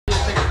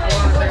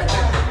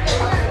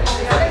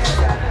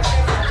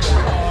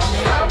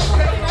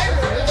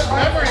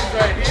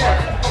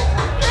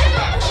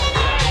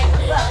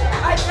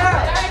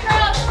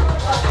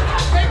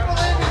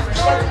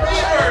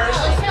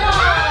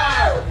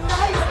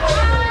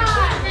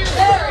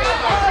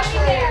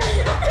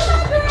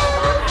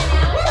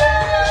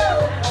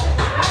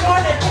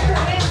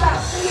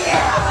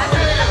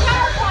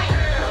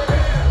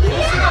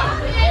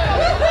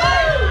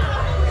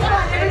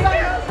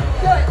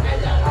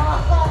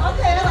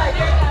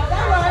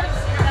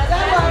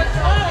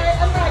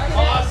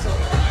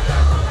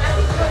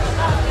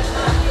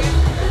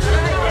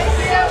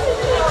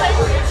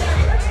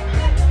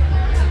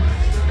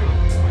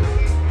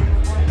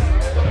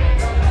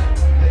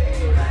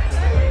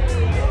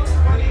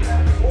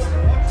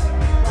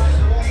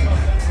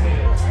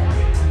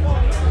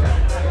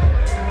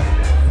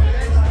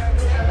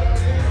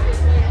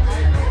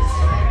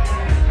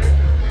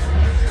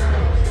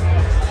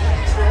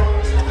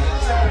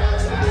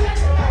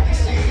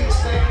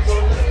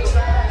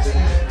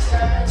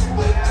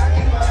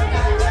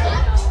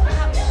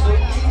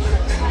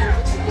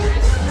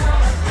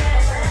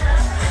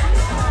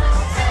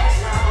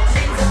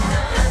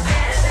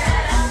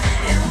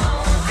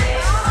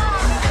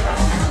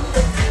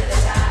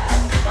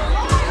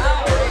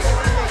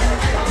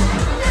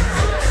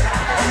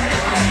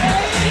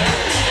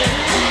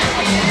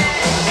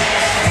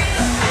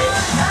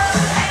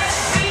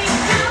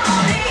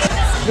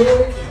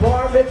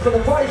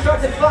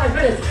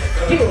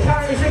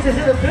Experience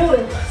is in the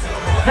building.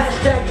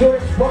 Hashtag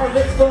Jordan's Bar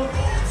Mitzvah.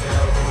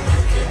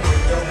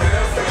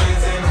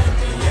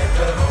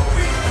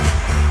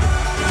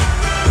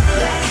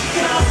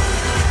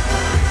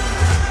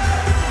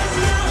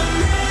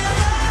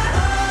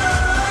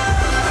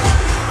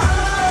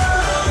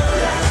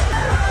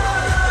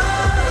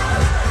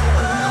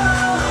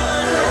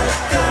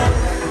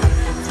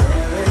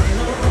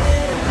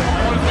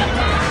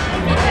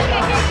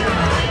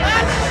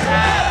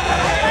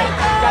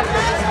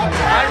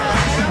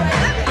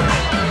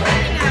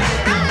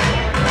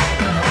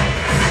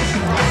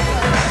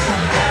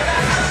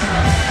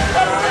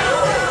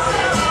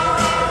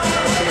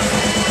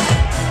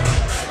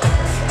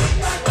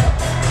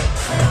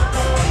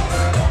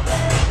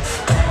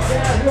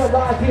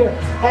 Live here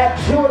at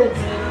Jordan's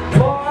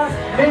Bar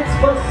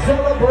Mitzvah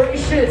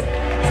Celebration.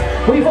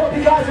 We hope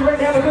you guys are ready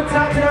to have a good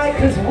time tonight,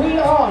 because we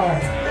are.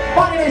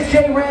 My name is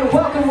Jay Rand.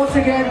 Welcome once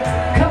again.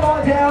 Come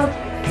on down.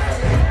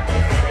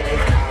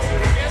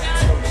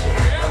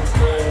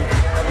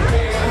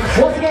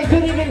 Once again,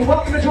 good evening.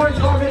 Welcome to Jordan's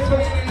Bar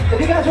Mitzvah.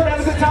 If you guys want to have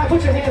a good time,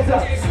 put your hands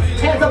up.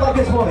 Hands up like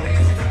this, woman.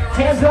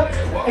 Hands up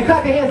and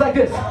clap your hands like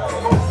this.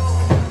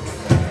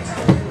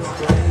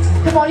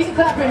 Come on, you can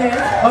clap your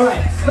hands. All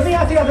right, let me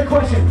ask you guys a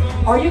question.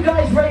 Are you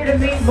guys ready to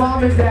meet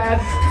mom and dad?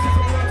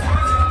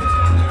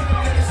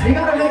 You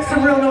gotta make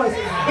some real noise.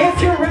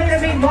 If you're ready to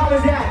meet mom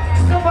and dad,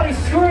 somebody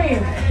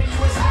scream.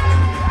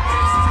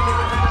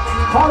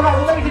 All right,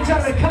 well, ladies and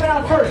gentlemen, coming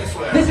out first,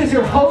 this is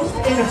your host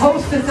and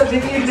hostess of the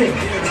evening.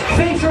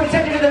 Face your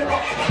attention to the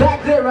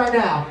back there right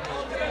now.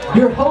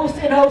 Your host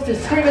and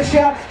hostess, Scream and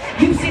Shout.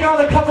 You've seen her on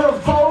the cover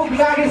of Vogue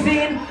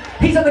magazine.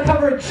 He's on the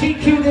cover of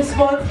GQ this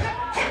month.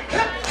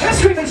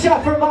 Scream and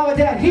shout for mom and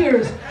dad.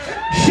 Here's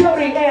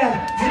Jody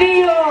and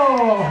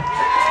Neil.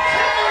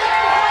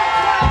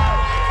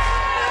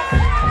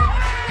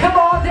 Come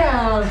on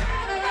down.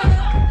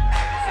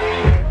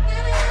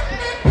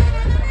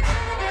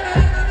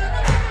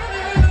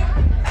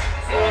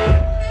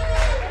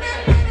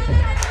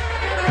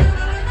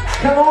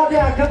 Come on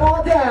down, come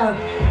on down.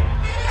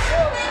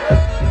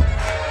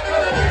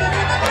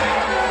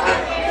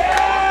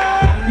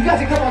 You guys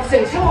can come on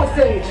stage, come on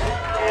stage.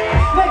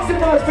 Make some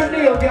noise for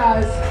Neil,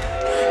 guys.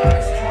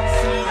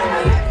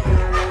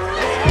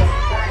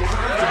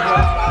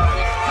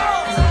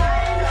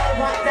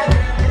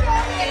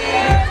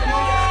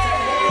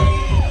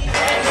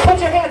 Put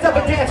your hands up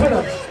and dance with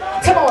them.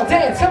 Come on,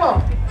 dance, come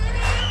on.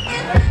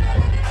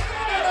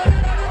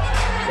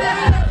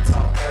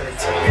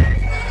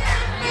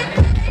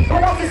 Who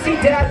wants to see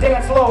Dad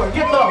dance lower?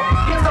 Get low,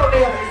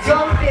 Neil.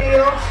 Go,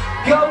 Neil.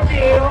 Go,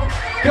 Neil.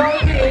 Go,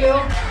 Neil.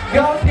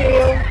 Go,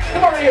 Neil.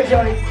 Come on here,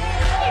 Jody.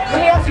 Let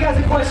me ask you guys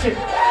a question.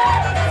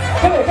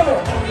 Come here, come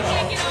here.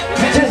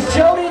 Does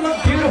Jody look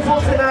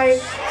beautiful tonight?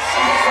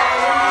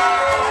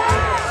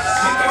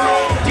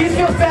 Do you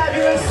feel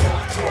fabulous?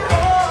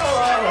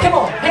 Come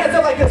on, hands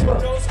up like this one.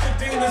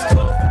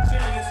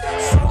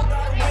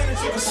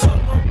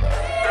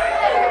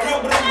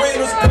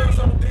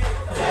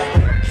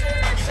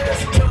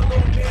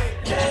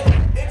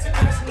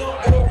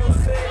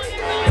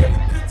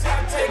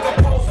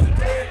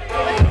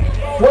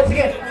 Once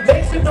again,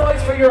 make some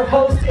noise for your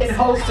host and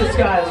hostess,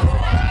 guys.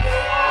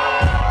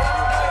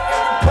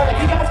 Alright,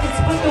 you guys can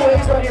split the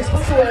waves right here,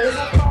 split the waves.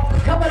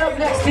 Coming up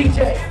next,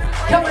 DJ.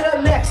 Coming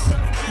up next,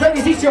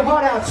 ladies, eat your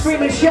heart out,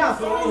 scream and shout.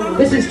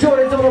 This is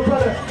Jordan's older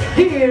brother.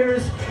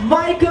 Here's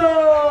Michael.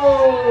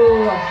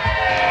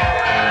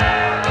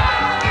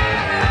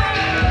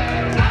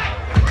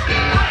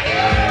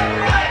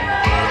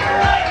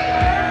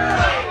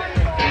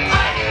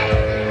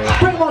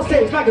 Bring him on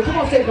stage, Michael, come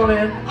on stage, my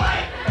man.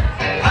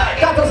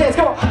 Got those hands,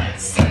 come on.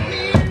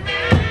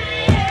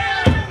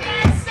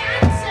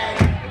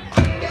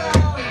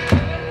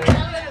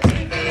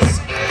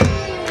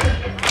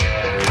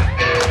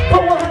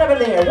 Put one hand over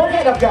there. One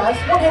hand up, guys.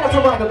 One hand up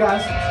for Michael,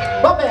 guys.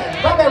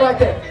 My man right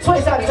there. Sway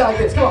side to side like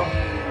this. Come on.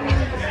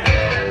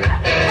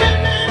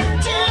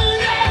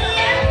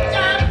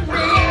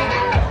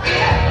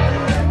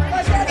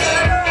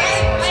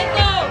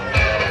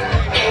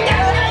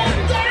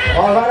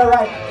 All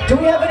right. Do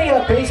we have any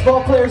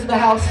baseball players in the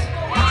house?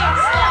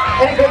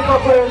 Any baseball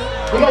players?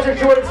 You guys are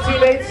Jordan's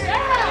teammates?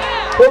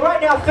 Well,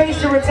 right now,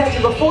 face your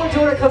attention. Before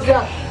Jordan comes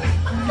down,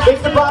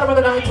 it's the bottom of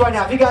the ninth right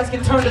now. If you guys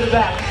can turn to the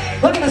back.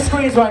 Look at the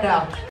screens right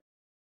now.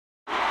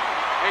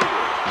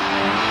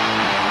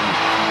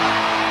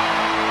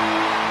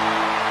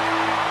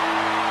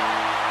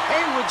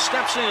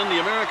 Steps in, the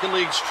American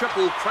League's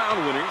Triple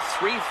Crown winner,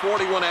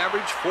 .341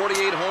 average,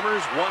 48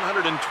 homers,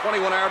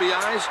 121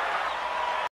 RBIs,